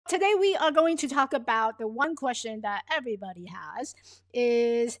Today we are going to talk about the one question that everybody has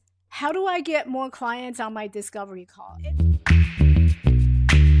is, how do I get more clients on my discovery call?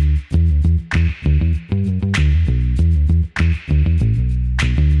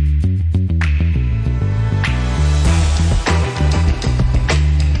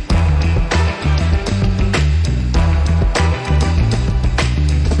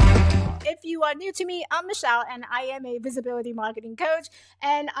 New to me, I'm Michelle, and I am a visibility marketing coach,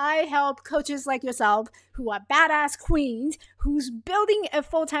 and I help coaches like yourself who are badass queens who's building a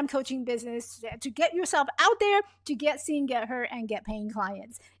full-time coaching business to get yourself out there, to get seen, get heard, and get paying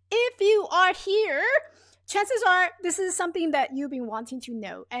clients. If you are here, chances are this is something that you've been wanting to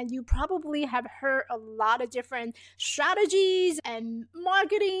know, and you probably have heard a lot of different strategies and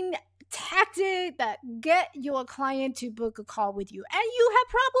marketing tactic that get your client to book a call with you. And you have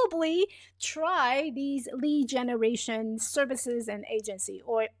probably tried these lead generation services and agency,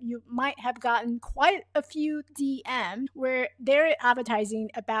 or you might have gotten quite a few DM where they're advertising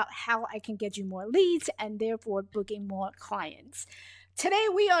about how I can get you more leads and therefore booking more clients. Today,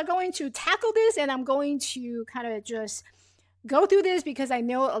 we are going to tackle this, and I'm going to kind of just go through this because I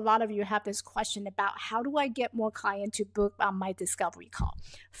know a lot of you have this question about how do I get more clients to book on my discovery call.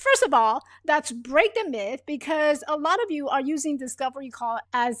 First of all, let's break the myth, because a lot of you are using discovery call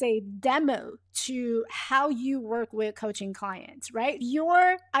as a demo to how you work with coaching clients, right?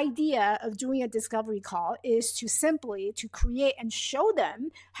 Your idea of doing a discovery call is to simply to create and show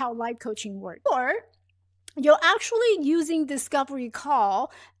them how life coaching works. Or you're actually using discovery call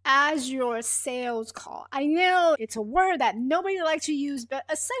as your sales call. I know it's a word that nobody likes to use, but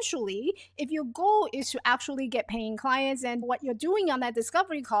essentially, if your goal is to actually get paying clients, and what you're doing on that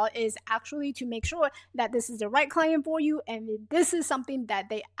discovery call is actually to make sure that this is the right client for you and this is something that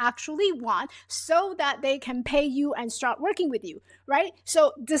they actually want so that they can pay you and start working with you, right?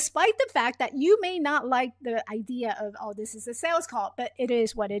 So despite the fact that you may not like the idea of, oh, this is a sales call, but it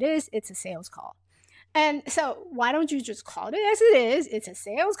is what it is, it's a sales call. And so why don't you just call it as it is? It's a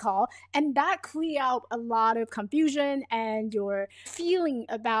sales call, and that clear out a lot of confusion and your feeling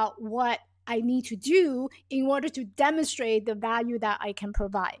about what I need to do in order to demonstrate the value that I can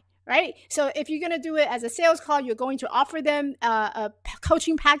provide, right? So if you're going to do it as a sales call, you're going to offer them a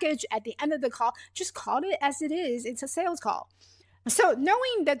coaching package at the end of the call, just call it as it is. It's a sales call. So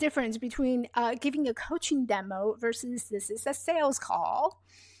knowing the difference between giving a coaching demo versus this is a sales call,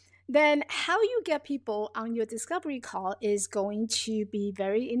 then how you get people on your discovery call is going to be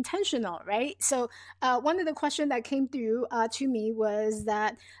very intentional, right? So one of the questions that came through to me was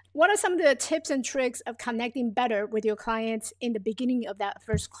that, what are some of the tips and tricks of connecting better with your clients in the beginning of that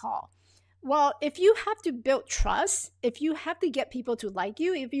first call? Well, if you have to build trust, if you have to get people to like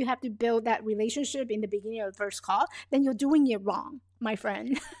you, if you have to build that relationship in the beginning of the first call, then you're doing it wrong, my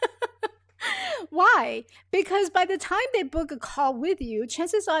friend. Why? Because by the time they book a call with you,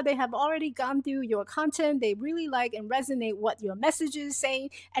 chances are they have already gone through your content. They really like and resonate what your message is saying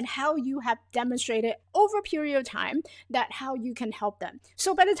and how you have demonstrated over a period of time that how you can help them.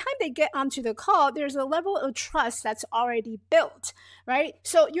 So by the time they get onto the call, there's a level of trust that's already built, right?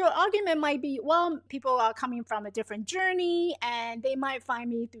 So your argument might be, well, people are coming from a different journey and they might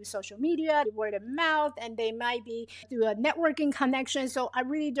find me through social media, word of mouth, and they might be through a networking connection. So I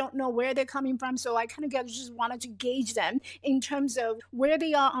really don't know where they're coming from. So I kind of just wanted to gauge them in terms of where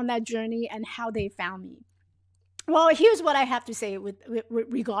they are on that journey and how they found me. Well, here's what I have to say with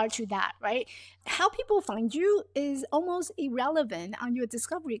regard to that, right? How people find you is almost irrelevant on your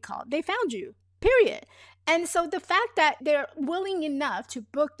discovery call. They found you, period. And so the fact that they're willing enough to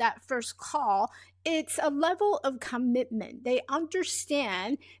book that first call, it's a level of commitment. They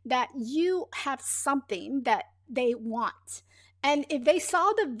understand that you have something that they want. And if they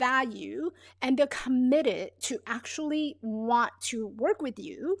saw the value and they're committed to actually want to work with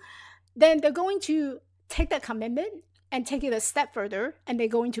you, then they're going to take that commitment and take it a step further, and they're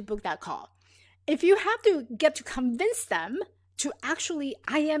going to book that call. If you have to get to convince them to actually,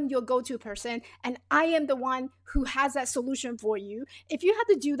 I am your go-to person and I am the one who has that solution for you, if you have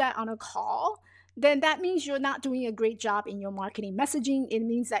to do that on a call, then that means you're not doing a great job in your marketing messaging. It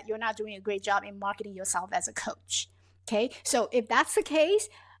means that you're not doing a great job in marketing yourself as a coach. Okay, so if that's the case,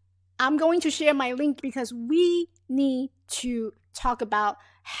 I'm going to share my link because we need to talk about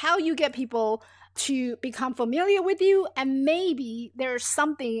how you get people to become familiar with you, and maybe there's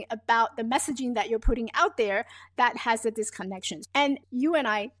something about the messaging that you're putting out there that has a disconnection. And you and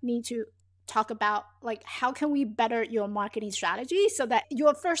I need to talk about like how can we better your marketing strategy so that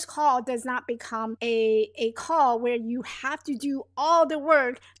your first call does not become a call where you have to do all the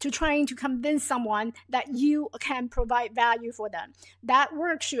work to trying to convince someone that you can provide value for them. That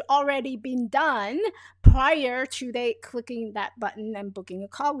work should already be done prior to they clicking that button and booking a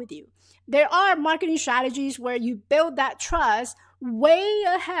call with you. There are marketing strategies where you build that trust way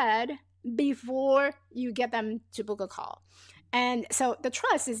ahead before you get them to book a call. And so the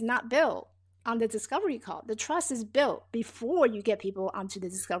trust is not built on the discovery call. The trust is built before you get people onto the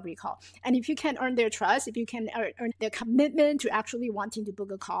discovery call. And if you can earn their trust, if you can earn their commitment to actually wanting to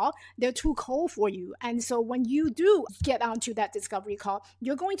book a call, they're too cold for you. And so when you do get onto that discovery call,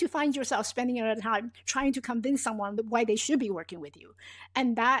 you're going to find yourself spending a lot of time trying to convince someone why they should be working with you.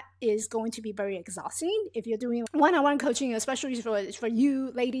 And that is going to be very exhausting if you're doing one-on-one coaching, especially for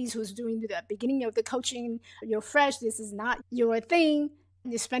you ladies who's doing the beginning of the coaching. You're fresh. This is not your thing.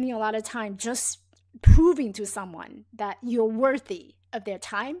 You're spending a lot of time just proving to someone that you're worthy of their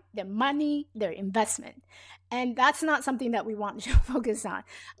time, their money, their investment. And that's not something that we want to focus on.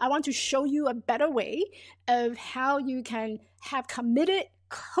 I want to show you a better way of how you can have committed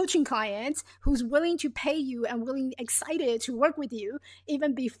coaching clients who's willing to pay you and excited to work with you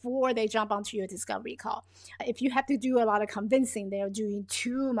even before they jump onto your discovery call. If you have to do a lot of convincing, they're doing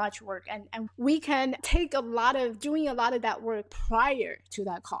too much work, and we can take doing a lot of that work prior to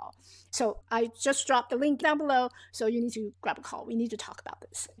that call. So I just dropped the link down below, so you need to grab a call. We need to talk about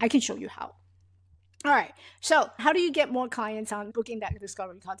this. I can show you how. All right, so how do you get more clients on booking that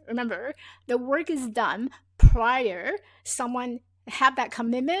discovery call? Remember, the work is done prior someone have that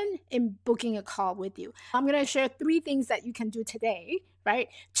commitment in booking a call with you. I'm going to share 3 things that you can do today, right,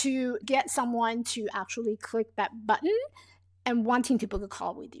 to get someone to actually click that button and wanting to book a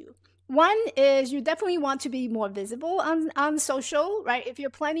call with you. One is you definitely want to be more visible on social, right? If you're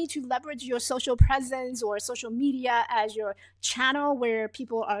planning to leverage your social presence or social media as your channel where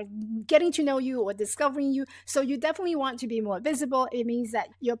people are getting to know you or discovering you, so you definitely want to be more visible. It means that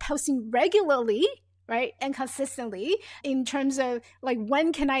you're posting regularly, right? And consistently in terms of like,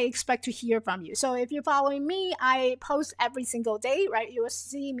 when can I expect to hear from you? So if you're following me, I post every single day, right? You will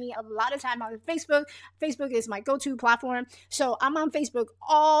see me a lot of time on Facebook. Facebook is my go-to platform. So I'm on Facebook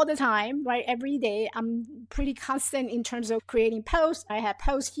all the time, right? Every day. I'm pretty constant in terms of creating posts. I have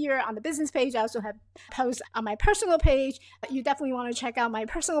posts here on the business page. I also have posts on my personal page. You definitely want to check out my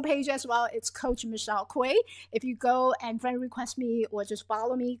personal page as well. It's Coach Michelle Kuei. If you go and friend request me or just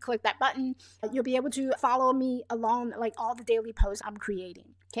follow me, click that button, you'll be able to follow me along like all the daily posts I'm creating.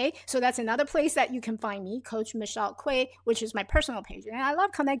 Okay, so that's another place that you can find me, Coach Michelle Kuei, which is my personal page. And I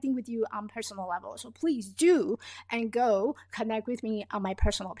love connecting with you on personal level. So please do and go connect with me on my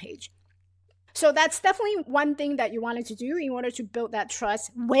personal page. So that's definitely one thing that you wanted to do in order to build that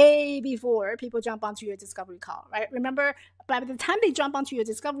trust way before people jump onto your discovery call, right? Remember, by the time they jump onto your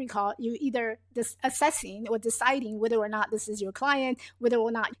discovery call, you either assessing or deciding whether or not this is your client, whether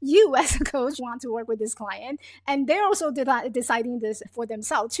or not you as a coach want to work with this client. And they're also deciding this for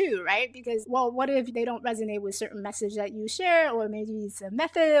themselves too, right? Because, well, what if they don't resonate with certain message that you share, or maybe it's a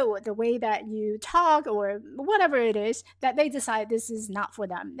method or the way that you talk or whatever it is that they decide this is not for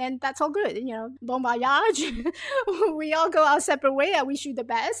them. Then that's all good, you know, bon voyage. We all go our separate way. I wish you the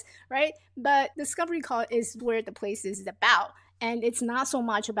best, right? But discovery call is where the place is about. And it's not so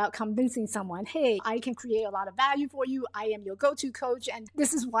much about convincing someone, hey, I can create a lot of value for you. I am your go-to coach, and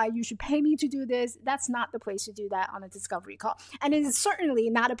this is why you should pay me to do this. That's not the place to do that on a discovery call. And it is certainly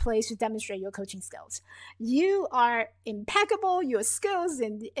not a place to demonstrate your coaching skills. You are impeccable, your skills,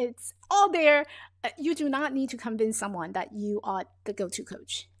 and it's all there. You do not need to convince someone that you are the go-to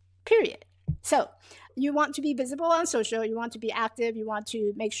coach, period. So you want to be visible on social, you want to be active, you want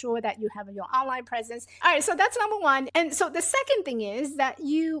to make sure that you have your online presence. All right, so that's number one. And so the second thing is that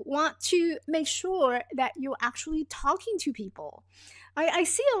you want to make sure that you're actually talking to people. I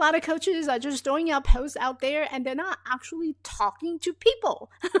see a lot of coaches are just throwing out posts out there and they're not actually talking to people.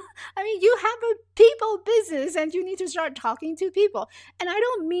 I mean, you have a people business and you need to start talking to people. And I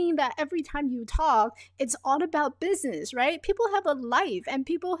don't mean that every time you talk, it's all about business, right? People have a life and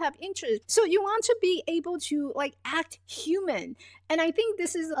people have interests. So you want to be able to like act human. And I think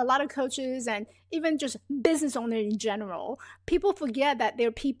this is a lot of coaches and even just business owners in general. People forget that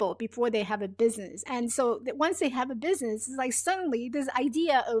they're people before they have a business. And so once they have a business, it's like suddenly this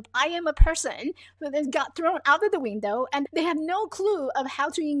idea of I am a person that got thrown out of the window and they have no clue of how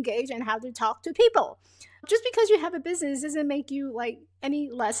to engage and how to talk to people. Just because you have a business doesn't make you like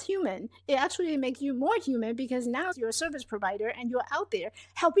any less human. It actually makes you more human because now you're a service provider and you're out there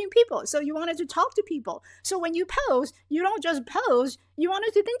helping people. So you wanted to talk to people. So when you post, you don't just post, you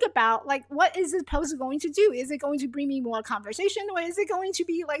wanted to think about like, what is this post going to do? Is it going to bring me more conversation, or is it going to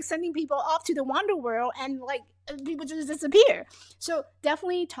be like sending people off to the wonder world and like people just disappear? So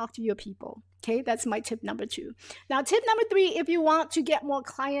definitely talk to your people. Okay, that's my tip number 2. Now, tip number 3, if you want to get more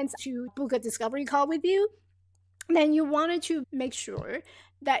clients to book a discovery call with you, then you wanted to make sure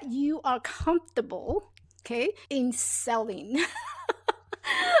that you are comfortable, okay, in selling.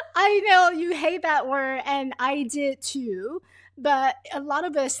 I know you hate that word, and I did too. But a lot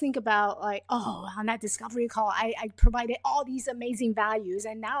of us think about like, oh, on that discovery call, I provided all these amazing values,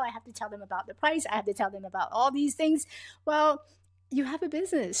 and now I have to tell them about the price. I have to tell them about all these things. Well, you have a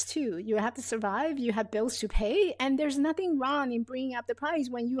business too. You have to survive. You have bills to pay. And there's nothing wrong in bringing up the price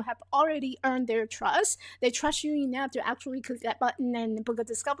when you have already earned their trust. They trust you enough to actually click that button and book a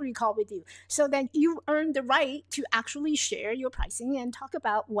discovery call with you. So then you earn the right to actually share your pricing and talk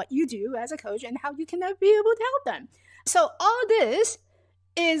about what you do as a coach and how you can be able to help them. So all this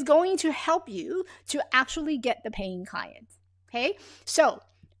is going to help you to actually get the paying clients. Okay. So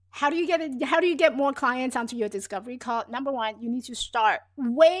how do you get more clients onto your discovery call? Number 1, you need to start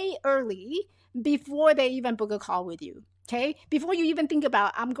way early before they even book a call with you. Okay? Before you even think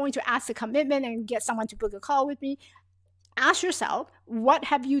about, I'm going to ask a commitment and get someone to book a call with me, ask yourself, what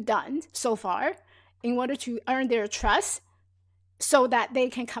have you done so far in order to earn their trust so that they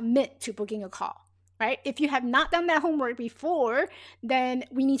can commit to booking a call? Right? If you have not done that homework before, then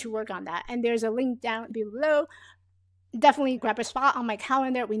we need to work on that. And there's a link down below. Definitely grab a spot on my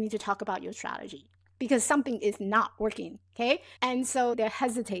calendar. We need to talk about your strategy because something is not working, okay? And so they're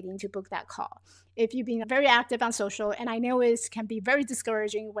hesitating to book that call. If you've been very active on social, and I know it can be very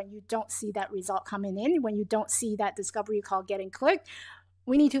discouraging when you don't see that result coming in, when you don't see that discovery call getting clicked,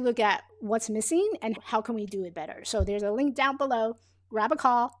 we need to look at what's missing and how can we do it better. So there's a link down below. Grab a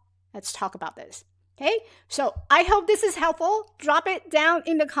call. Let's talk about this. Okay, so I hope this is helpful. Drop it down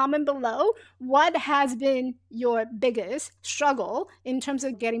in the comment below. What has been your biggest struggle in terms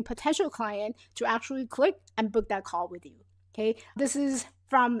of getting potential client to actually click and book that call with you? Okay, this is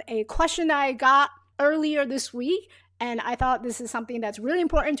from a question I got earlier this week, and I thought this is something that's really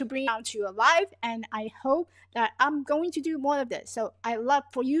important to bring out to you live, and I hope that I'm going to do more of this. So I love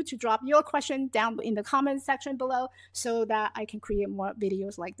for you to drop your question down in the comment section below so that I can create more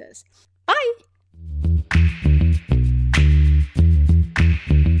videos like this. Bye!